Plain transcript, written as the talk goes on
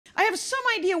have some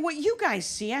idea what you guys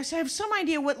see. I have some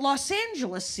idea what Los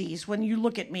Angeles sees when you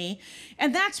look at me.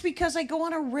 And that's because I go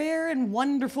on a rare and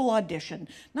wonderful audition.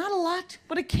 Not a lot,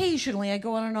 but occasionally I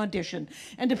go on an audition.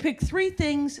 And to pick 3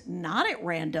 things, not at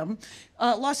random,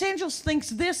 Los Angeles thinks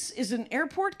this is an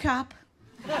airport cop,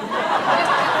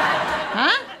 huh?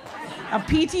 A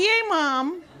PTA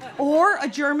mom, or a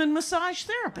German massage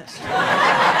therapist.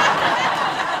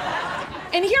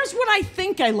 And here's what I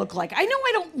think I look like. I know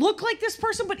I don't look like this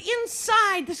person, but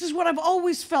inside, this is what I've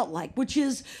always felt like, which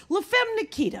is La Femme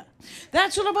Nikita.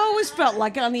 That's what I've always felt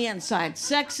like on the inside.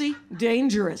 Sexy,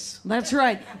 dangerous. That's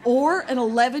right. Or an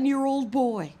 11-year-old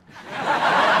boy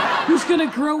who's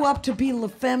gonna grow up to be La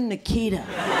Femme Nikita.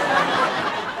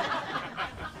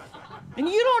 And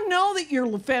you don't know that you're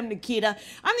La Femme Nikita.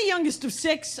 I'm the youngest of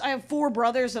 6. I have 4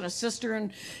 brothers and a sister,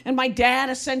 and my dad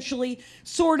essentially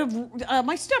sort of,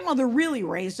 my stepmother really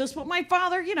raised us, but my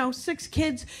father, 6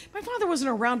 kids. My father wasn't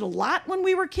around a lot when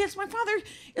we were kids. My father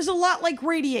is a lot like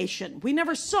radiation. We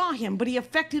never saw him, but he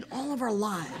affected all of our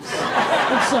lives.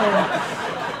 And so,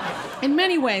 in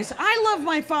many ways, I love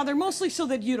my father mostly so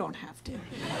that you don't have to.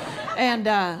 And,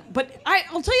 but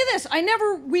I'll tell you this, I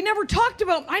never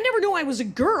knew I was a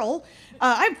girl.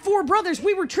 I have 4 brothers.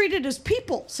 We were treated as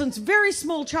people since very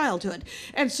small childhood.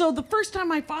 And so the first time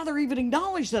my father even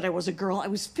acknowledged that I was a girl, I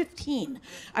was 15.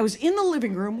 I was in the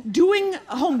living room doing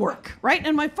homework, right?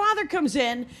 And my father comes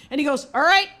in and he goes, all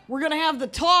right, we're going to have the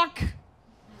talk.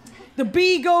 The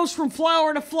bee goes from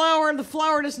flower to flower, and the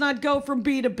flower does not go from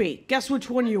bee to bee. Guess which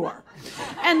one you are.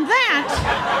 And that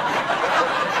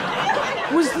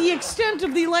was the extent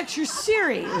of the lecture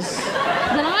series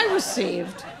that I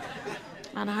received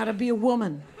on how to be a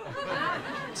woman.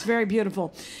 It's very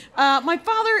beautiful. My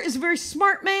father is a very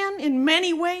smart man in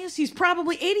many ways. He's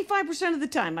probably 85% of the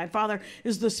time, my father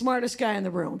is the smartest guy in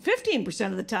the room.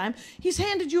 15% of the time, he's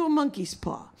handed you a monkey's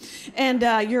paw. And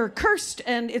you're cursed,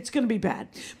 and it's going to be bad.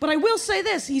 But I will say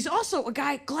this, he's also a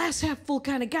guy, glass half full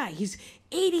kind of guy. He's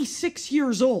 86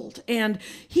 years old, and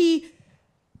he...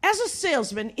 As a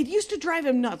salesman, it used to drive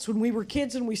him nuts when we were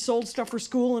kids and we sold stuff for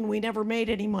school and we never made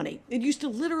any money. It used to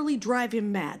literally drive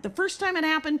him mad. The first time it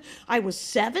happened, I was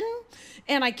 7,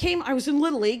 and I was in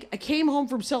Little League. I came home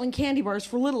from selling candy bars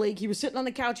for Little League. He was sitting on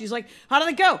the couch. He's like, how did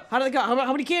it go? How did it go?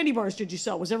 How many candy bars did you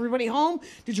sell? Was everybody home?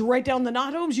 Did you write down the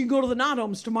not homes? You can go to the not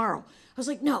homes tomorrow. I was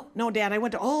like, no, Dad. I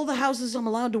went to all the houses I'm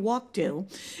allowed to walk to,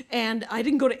 and I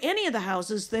didn't go to any of the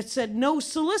houses that said no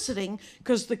soliciting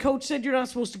because the coach said you're not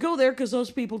supposed to go there because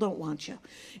those people don't want you.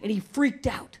 And he freaked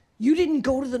out. You didn't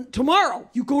go to tomorrow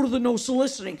you go to the no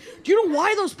soliciting. Do you know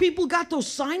why those people got those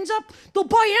signs up? They'll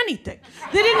buy anything.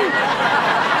 They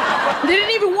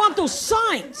didn't even want those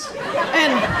signs.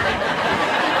 And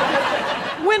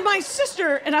when my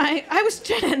sister and I was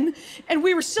 10, and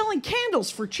we were selling candles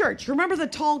for church. Remember the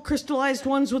tall crystallized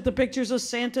ones with the pictures of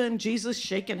Santa and Jesus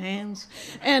shaking hands?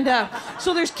 And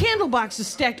so there's candle boxes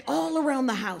stacked all around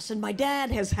the house, and my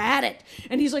dad has had it.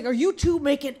 And he's like, are you two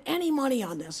making any money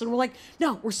on this? And we're like,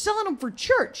 no, we're selling them for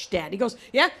church, Dad. He goes,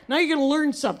 yeah, now you're going to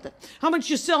learn something. How much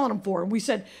you selling them for? And we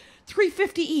said,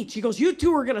 $3.50 each. He goes, you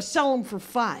two are going to sell them for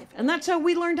 $5. And that's how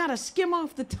we learned how to skim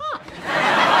off the top.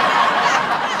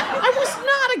 I was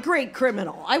not a great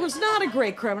criminal.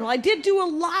 I did do a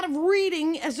lot of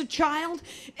reading as a child,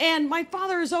 and my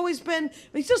father has always been,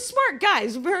 he's a smart guy.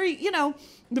 He's very,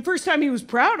 the first time he was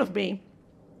proud of me,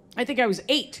 I think I was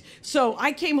 8. So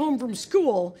I came home from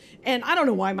school, and I don't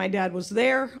know why my dad was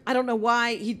there. I don't know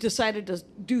why he decided to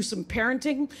do some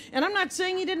parenting. And I'm not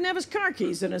saying he didn't have his car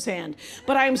keys in his hand,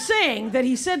 but I'm saying that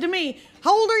he said to me,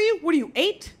 how old are you? What are you,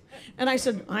 8? And I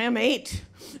said, I am 8.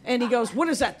 And he goes, what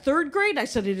is that, 3rd grade? I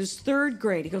said, it is 3rd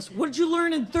grade. He goes, what did you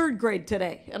learn in 3rd grade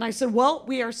today? And I said, well,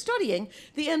 we are studying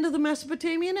the end of the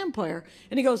Mesopotamian Empire.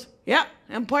 And he goes, yeah,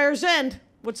 Empire's end.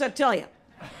 What's that tell you?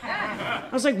 I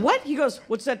was like, what? He goes,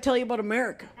 what's that tell you about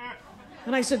America?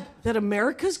 And I said, that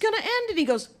America's gonna end? And he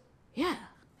goes, yeah.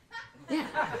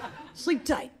 Sleep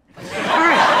tight. All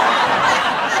right.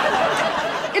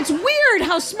 It's weird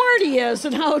how smart he is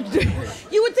and how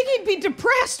you would think he'd be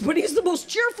depressed, but he's the most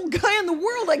cheerful guy in the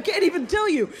world. I can't even tell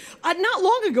you. Not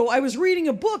long ago, I was reading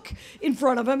a book in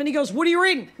front of him, and he goes, what are you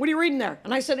reading? What are you reading there?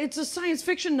 And I said, it's a science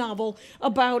fiction novel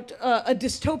about a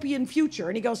dystopian future.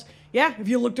 And he goes, yeah, if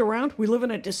you looked around, we live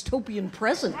in a dystopian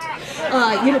present.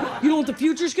 You know what the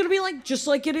future's going to be like? Just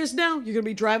like it is now. You're going to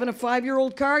be driving a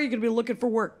 5-year-old car. You're going to be looking for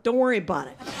work. Don't worry about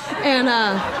it. And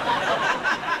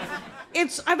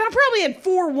I've probably had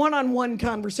 4 one-on-one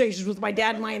conversations with my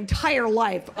dad my entire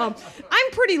life. I'm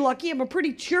pretty lucky. I'm a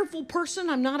pretty cheerful person.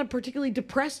 I'm not a particularly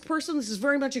depressed person. This is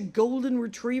very much a golden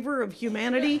retriever of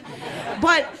humanity.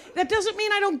 But that doesn't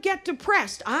mean I don't get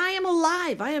depressed. I am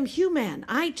alive. I am human.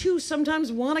 I, too,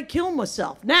 sometimes want to kill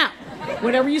myself. Now,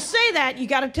 whenever you say that, you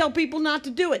got to tell people not to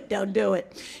do it. Don't do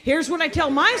it. Here's what I tell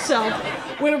myself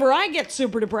whenever I get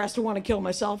super depressed and want to kill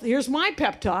myself. Here's my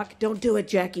pep talk. Don't do it,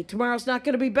 Jackie. Tomorrow's not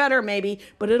going to be better, maybe,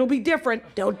 but it'll be different.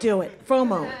 Don't do it.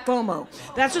 FOMO.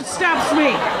 That's what stops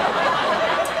me.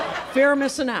 Fear of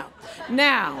missing out.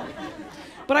 Now,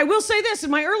 but I will say this.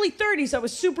 In my early 30s, I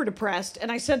was super depressed,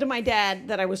 and I said to my dad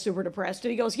that I was super depressed,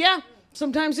 and he goes, yeah,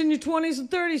 sometimes in your 20s and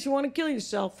 30s, you want to kill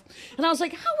yourself. And I was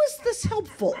like, how is this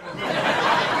helpful?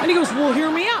 And he goes, well, hear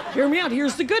me out.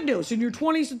 Here's the good news. In your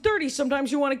 20s and 30s,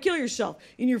 sometimes you want to kill yourself.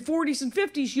 In your 40s and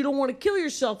 50s, you don't want to kill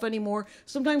yourself anymore.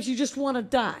 Sometimes you just want to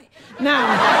die.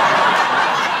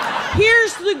 Now,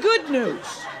 here's the good news.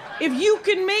 If you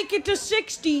can make it to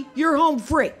 60, you're home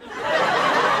free.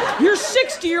 You're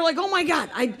 60, you're like, oh my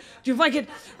God, I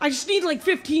just need like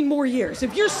 15 more years.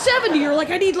 If you're 70, you're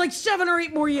like, I need like 7 or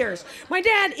 8 more years. My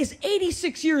dad is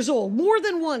 86 years old. More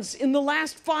than once in the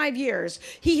last 5 years,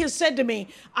 he has said to me,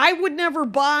 I would never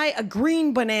buy a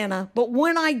green banana, but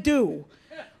when I do,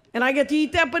 and I get to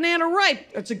eat that banana ripe,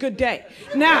 it's a good day.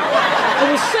 Now,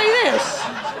 I will say this.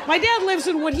 My dad lives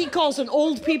in what he calls an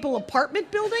old people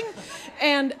apartment building,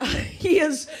 and he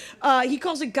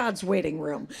calls it God's waiting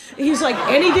room. He's like,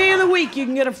 any day of the week you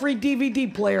can get a free DVD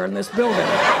player in this building.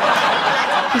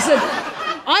 He said,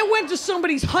 I went to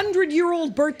somebody's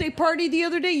 100-year-old birthday party the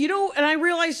other day, and I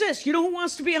realized this, you know who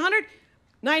wants to be 100?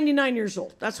 99 years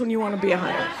old. That's when you want to be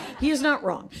 100. He is not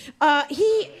wrong. I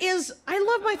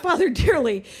love my father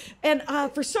dearly, and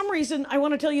for some reason, I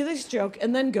want to tell you this joke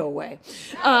and then go away,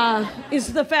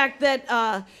 is the fact that,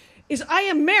 I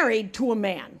am married to a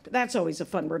man. That's always a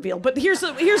fun reveal, but here's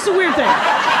the weird thing.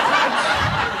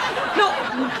 No,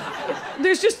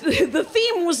 there's just, the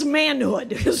theme was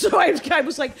manhood. So I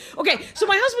was like, okay, so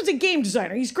my husband's a game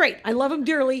designer. He's great. I love him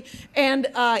dearly. And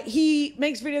he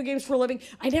makes video games for a living.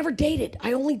 I never dated.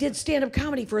 I only did stand-up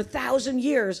comedy for 1,000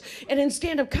 years. And in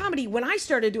stand-up comedy, when I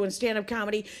started doing stand-up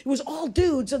comedy, it was all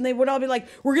dudes. And they would all be like,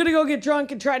 we're going to go get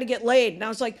drunk and try to get laid. And I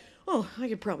was like, oh, I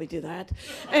could probably do that.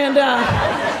 And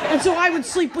so I would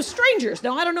sleep with strangers.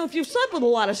 Now, I don't know if you've slept with a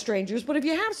lot of strangers, but if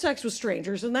you have sex with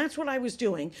strangers, and that's what I was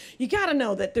doing, you got to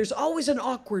know that there's always an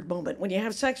awkward moment when you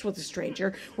have sex with a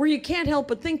stranger where you can't help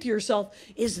but think to yourself,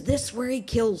 is this where he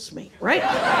kills me, right?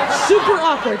 Super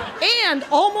awkward and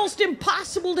almost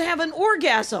impossible to have an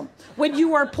orgasm when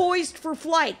you are poised for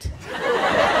flight.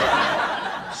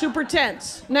 Super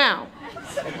tense. Now,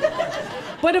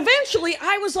 but eventually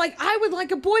I was like, I would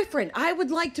like a boyfriend. I would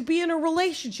like to be in a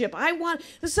relationship.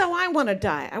 This is how I want to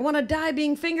die. I want to die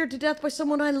being fingered to death by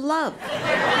someone I love.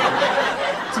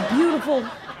 It's a beautiful,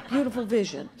 beautiful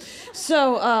vision.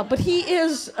 So, but he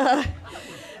is,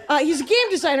 he's a game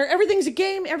designer. Everything's a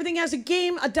game. Everything has a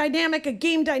game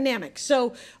dynamic.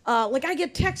 So, like I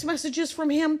get text messages from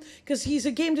him because he's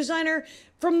a game designer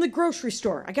from the grocery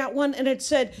store. I got one and it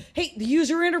said, hey, the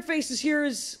user interface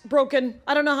is broken.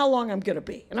 I don't know how long I'm gonna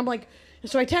be. And I'm like,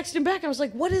 so I texted him back. I was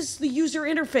like, what is the user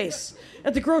interface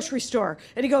at the grocery store?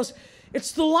 And he goes,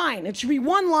 it's the line. It should be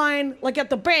one line like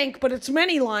at the bank, but it's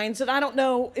many lines and I don't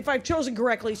know if I've chosen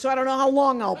correctly, so I don't know how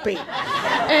long I'll be.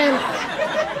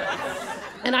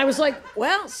 And I was like,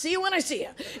 well, see you when I see you.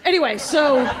 Anyway,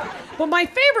 so, but my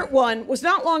favorite one was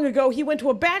not long ago. He went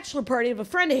to a bachelor party of a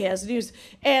friend of his, he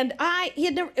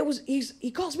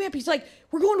calls me up. He's like,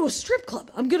 we're going to a strip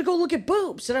club. I'm gonna go look at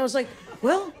boobs. And I was like,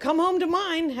 well, come home to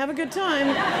mine, have a good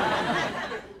time.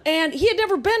 And he had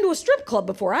never been to a strip club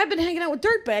before. I've been hanging out with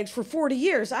dirtbags for 40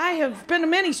 years. I have been to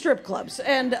many strip clubs.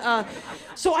 And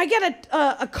so I get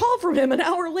a call from him an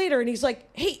hour later, and he's like,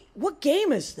 hey, what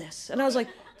game is this? And I was like,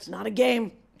 it's not a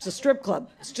game. It's a strip club.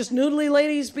 It's just noodly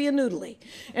ladies being noodly.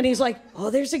 And he's like,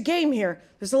 oh, there's a game here.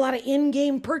 There's a lot of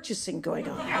in-game purchasing going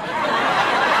on.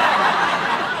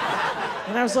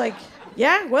 And I was like,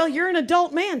 yeah, well, you're an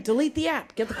adult man. Delete the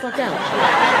app. Get the fuck out.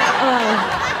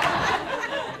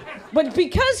 But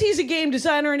because he's a game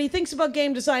designer and he thinks about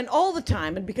game design all the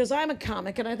time, and because I'm a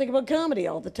comic and I think about comedy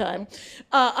all the time,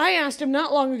 I asked him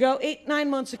not long ago, 9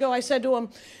 months ago, I said to him,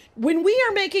 when we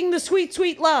are making the sweet,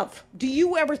 sweet love, do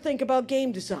you ever think about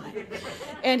game design?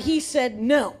 And he said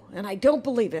no, and I don't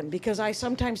believe him because I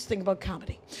sometimes think about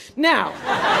comedy. Now,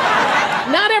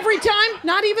 not every time,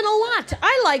 not even a lot.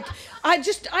 I like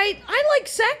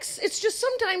sex. It's just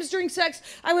sometimes during sex,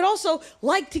 I would also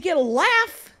like to get a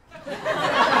laugh.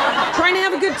 Trying to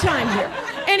have a good time here.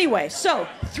 Anyway, so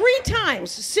 3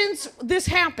 times since this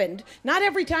happened, not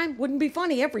every time, wouldn't be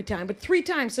funny every time, but 3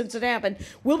 times since it happened,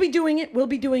 we'll be doing it,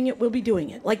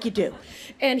 like you do.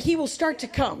 And he will start to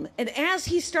come. And as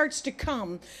he starts to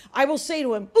come, I will say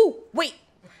to him, ooh, wait,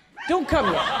 don't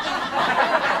come yet.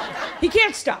 He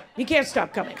can't stop. He can't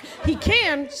stop coming. He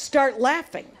can start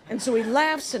laughing. And so he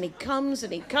laughs and he comes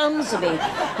and he comes and he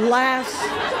laughs.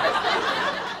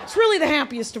 It's really the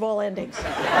happiest of all endings.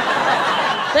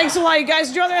 Thanks a lot, you guys.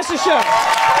 Enjoy the rest of the show.